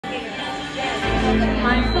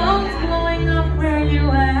My phone's blowing up, where you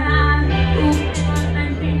at? Ooh,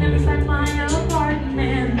 I'm thinking inside my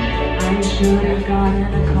apartment. I should have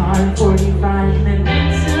gotten a car 45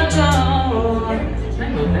 minutes ago. Can I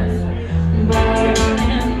move this? But I'm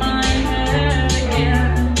in my head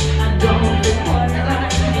again. I don't think what's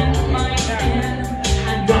right in my head.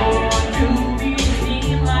 I don't want to be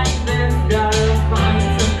seen like this. Gotta find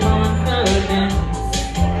some confidence.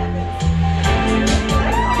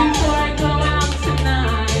 Before I go out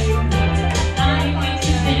tonight, I need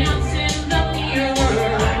to dance in the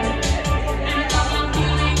mirror. And if I'm not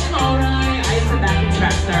feeling alright, I have the backing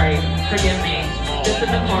track, sorry, forgive me. This is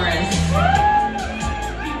the chorus.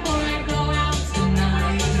 Before I go out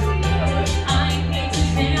tonight, I need to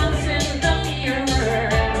dance in the mirror.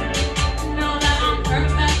 Know that I'm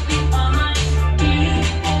perfectly fine.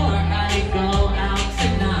 Before I go out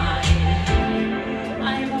tonight,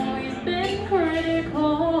 I've always been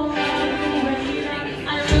critical of the way that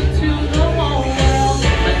I look to the whole world.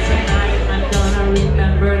 But tonight I'm gonna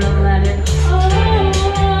remember to let it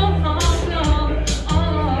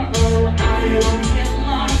I won't get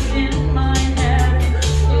lost in my head.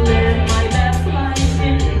 Live my best life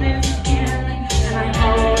in this skin. And I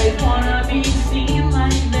always wanna be seen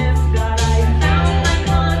like this. God, I found my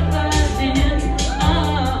confidence.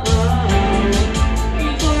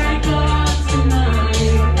 Before I go out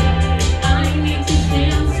tonight, I need to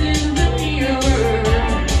dance in the mirror.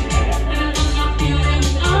 And if I'm not feeling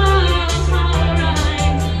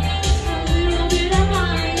alright, a little bit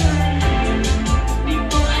higher.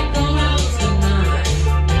 Before I go out tonight,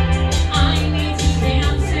 I need to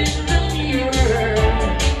dance in the mirror.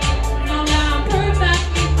 Know that I'm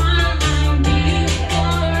perfectly fine.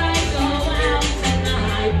 Before I go out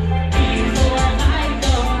tonight, before I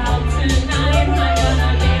go out tonight, I'm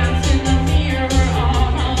gonna dance in the mirror.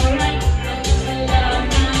 Alright, I love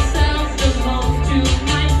myself the most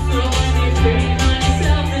tonight, so I may free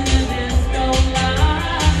myself in the disco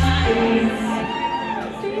lights.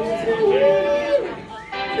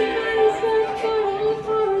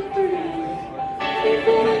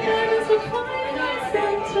 Before I dance to find my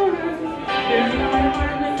center, there's no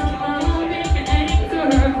harm in a loving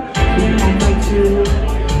anchor. When I'm like you,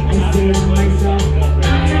 I say to myself,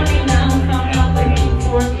 I'm happy now, I'm not looking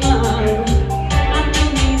for love. I've no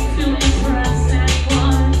need to impress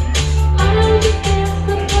anyone. I'll just dance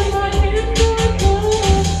to put my hands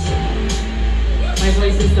on. My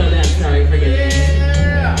voice is so dead, sorry, forgive me.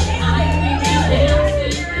 I need to dance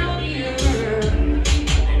in the mirror.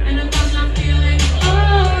 And if I'm not feeling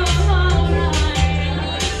alright,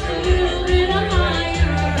 a little bit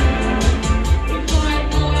higher. Before I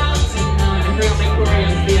go out tonight, I forgot my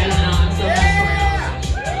choreos, yeah, no, I'm so bad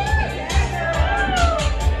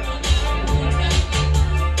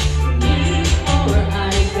Before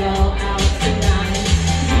I go out tonight,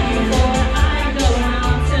 before I go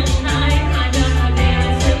out tonight, I'm gonna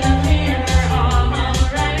dance in the mirror.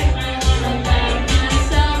 Alright, I wanna love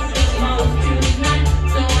myself the most tonight,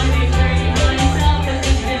 so I may free myself in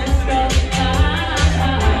the disco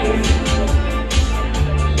lights.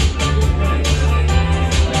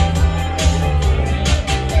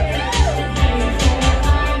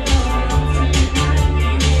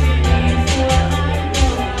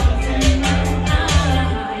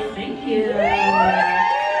 Thank you. You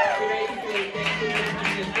ready to sleep? Thank you.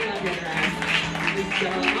 I love your dress. It's so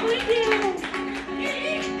thank you.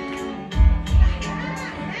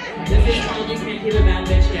 This is called You Can't Keep a Bad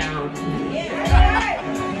Bitch Down.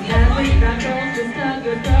 Every bad girl's just a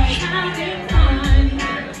good girl having fun.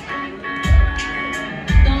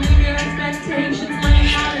 Don't leave your expectations laying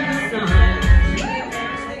out in the sun.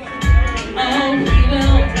 Oh, he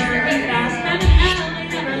will turn me fast, and hell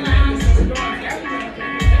never last.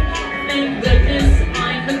 Thank goodness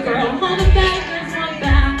I'm the girl. All the bad girls want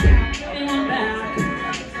back. They want back.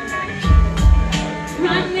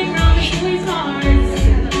 Running round the boys' hearts,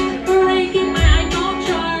 breaking my iPhone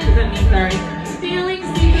charts. I mean, sorry, stealing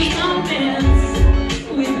secret moments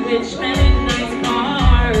with rich men in nice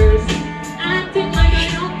cars, acting like I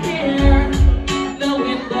don't care. The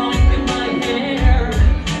wind blowing through my hair,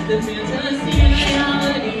 the fantasy and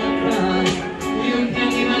reality. 'Cause you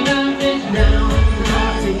can't even love this down.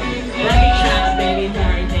 Lucky tracks, baby.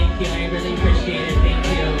 Sorry, thank you. I really appreciate it. Thank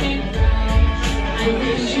you. I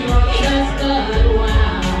wish you all the best, but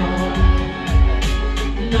wow.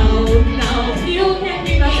 No, you can't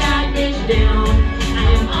keep a bad bitch down. I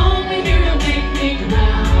am only here to make me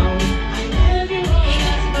proud. I live you all the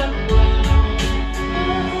best, but wow.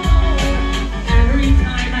 Every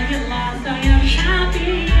time I get lost, I am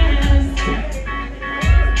happiest.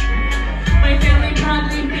 My family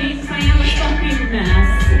probably thinks I am a fucking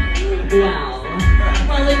mess. Well,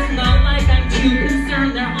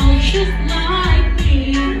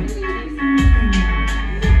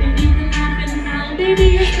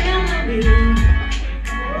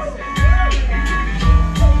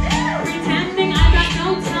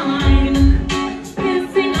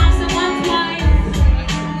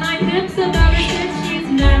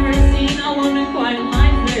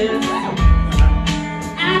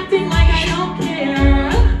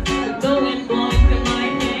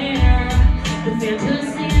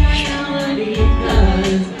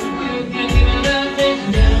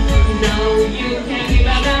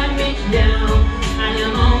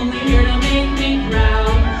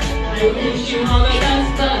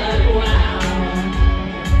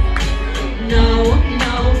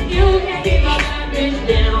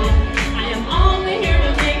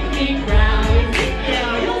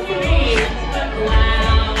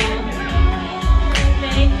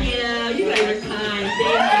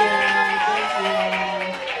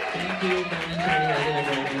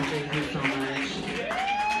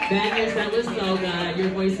 Bad news, that was so good. Your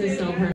voice is so perfect.